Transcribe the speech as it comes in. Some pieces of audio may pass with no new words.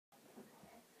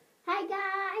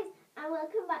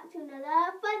welcome back to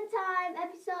another fun time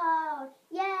episode.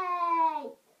 Yay!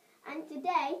 And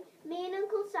today, me and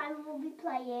Uncle Simon will be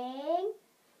playing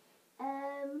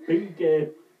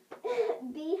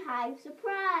Beehive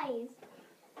Surprise.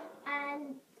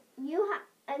 And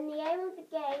and the aim of the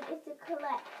game is to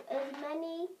collect as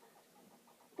many.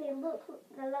 They look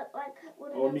like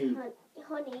one of those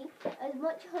honey, as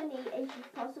much honey as you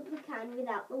possibly can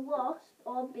without the wasp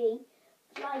or bee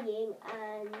flying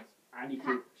and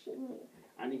catching you.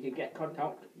 And if you get caught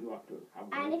out, you have to have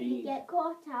one And of if these. you get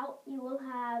caught out, you will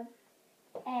have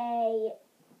a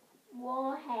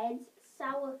warheads,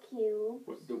 sour cubes.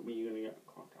 But don't mean you're going to get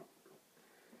caught out.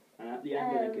 And at the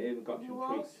end of the game, we've got some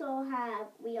treats.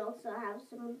 We also have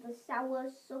some of the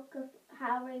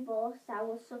Haribo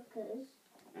sour suckers.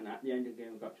 And at the end of the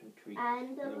game, we've got some treats.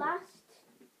 And the last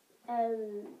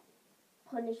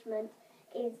punishment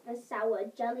is the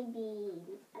sour jelly beans.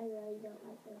 I really don't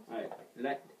like those. Right,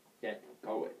 let's get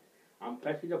going. I'm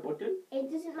pressing the button. It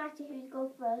doesn't matter who's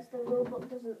go first. The rule book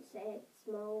doesn't say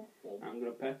small, big. I'm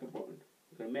going to press the button.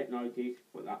 I'm going to make noises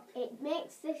for that. It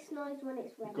makes this noise when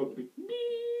it's ready. It could be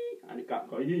and it can't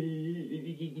go.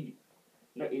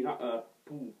 Not a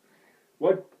poo.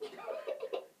 One,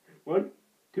 1,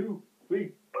 2,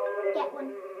 3. Get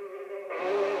one.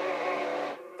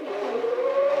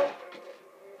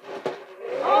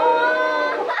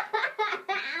 Oh!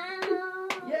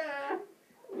 Yeah.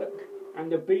 Look,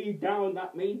 and the bee down.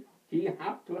 That means he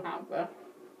have to have a.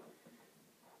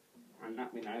 And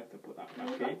that means I have to put that back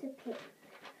in. You've got to pick.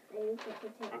 And you've got to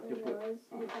take the nose.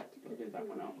 You've got to pick that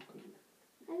one out.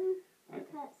 I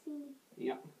can't see.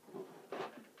 Yeah.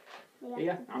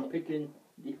 Yeah, I'm picking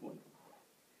this one.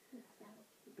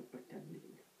 The pretending.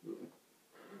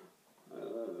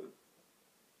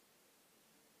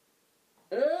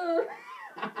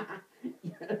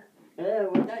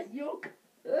 Was that yuck?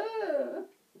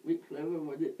 Which flavor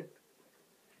was it?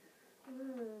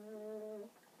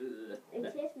 It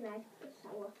tastes nice, but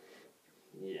sour.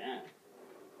 Yeah.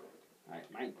 Right,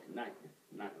 mine tonight.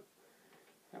 Now,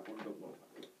 that one don't go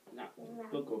back. That one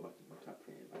don't go back.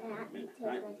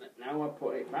 Right, now I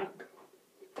put it back.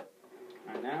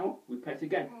 And now we press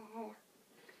again.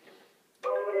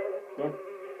 Good.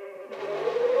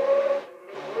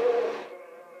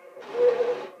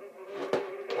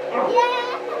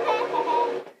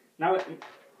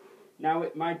 Now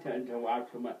it's my turn to have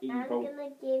some evil. I'm gonna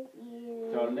give you.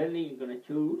 So Lily, you're gonna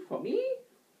choose for me.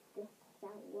 The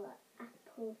sour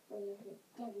apple flavored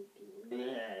jelly bean.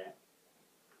 Yeah.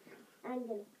 I'm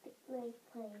gonna pick those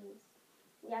planes.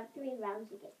 We have 3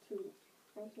 rounds. You get 2 each.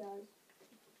 Like yours.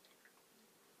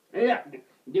 Yeah.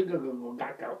 You go.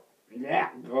 Yeah.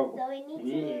 Go. So we need to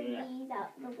move these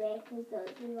out the way because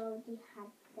those we've already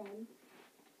had them.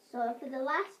 So for the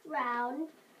last round,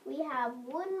 we have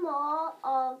one more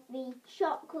of the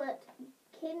chocolate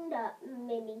Kinder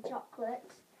mini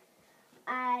chocolates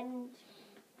and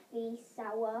the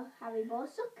sour Haribo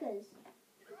suckers.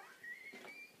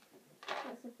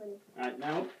 That's so funny. Right,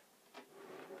 now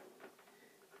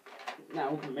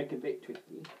we can make it a bit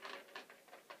tricky.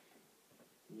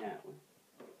 Now,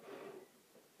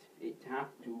 you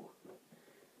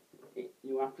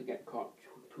have to get caught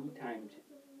 2 times.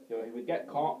 So if you get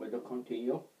caught with a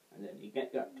continue, and then you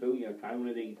get that 2, you'll try one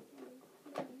of these.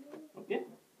 Okay?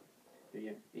 So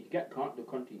if you get caught, to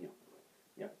continue.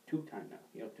 You have 2 times now.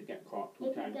 You have to get caught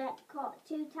 2 times. If you get caught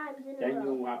 2 times in a row. Then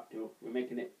you have to. We're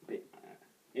making it a bit.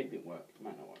 If it works, it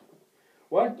might not work.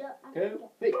 1, 2,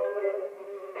 3.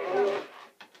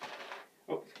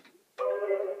 Oops.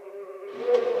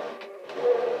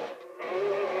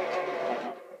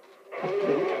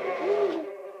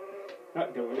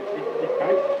 Not doing it this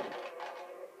time.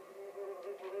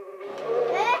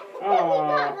 Oh.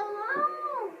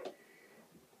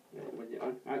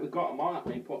 Right, we got them all. Let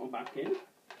me put them back in.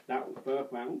 That was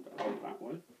first round of that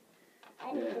one.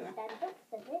 I need to stand up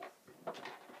for this.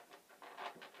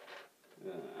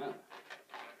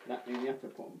 That means you have to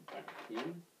put them back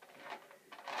in.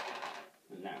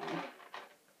 And now.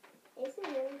 It's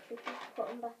really tricky to put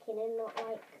them back in and not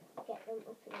like get them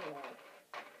up in the air.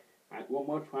 Right, one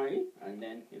more try, and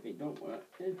then if it don't work,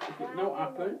 if it don't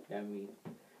happen, then we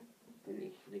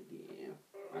finish the game.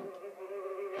 And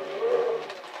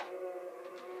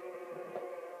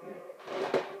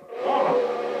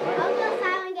Uncle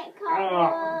Simon get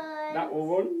caught. That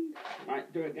one. Right,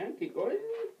 do it again. Keep going.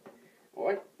 All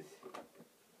right.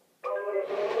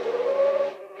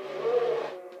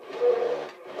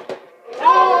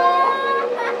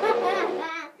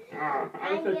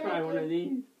 I'm going to try one of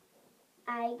these.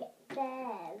 I get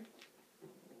them.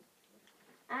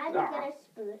 I'm gonna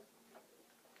split.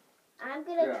 I'm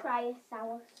gonna try a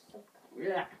sour sucker.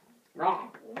 Yeah.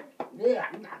 No. Yeah.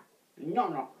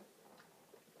 No.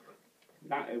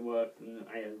 That is worse than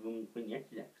I had one from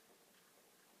yesterday.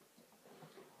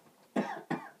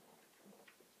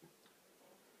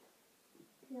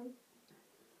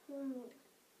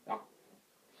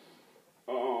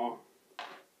 Oh.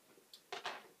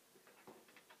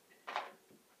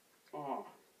 Oh.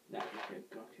 That is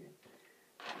a gotcha.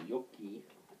 Yucky.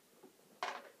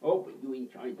 Oh, but you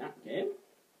enjoyed that game.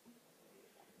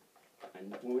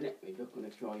 And for a minute, we're just going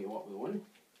to show you what we won,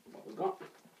 what we got.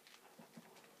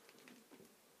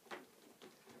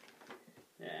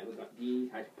 We got these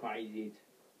as prizes.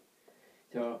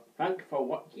 So, thanks for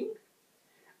watching.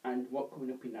 And what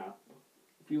coming up in our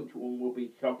future one will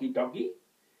be Soggy Doggy,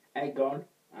 Egg On,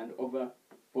 and other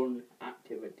fun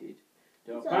activities.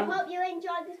 So I hope you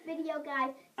enjoyed this video,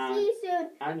 guys. See you soon.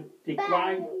 And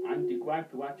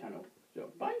subscribe to our channel. So,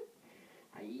 bye.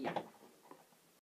 Bye.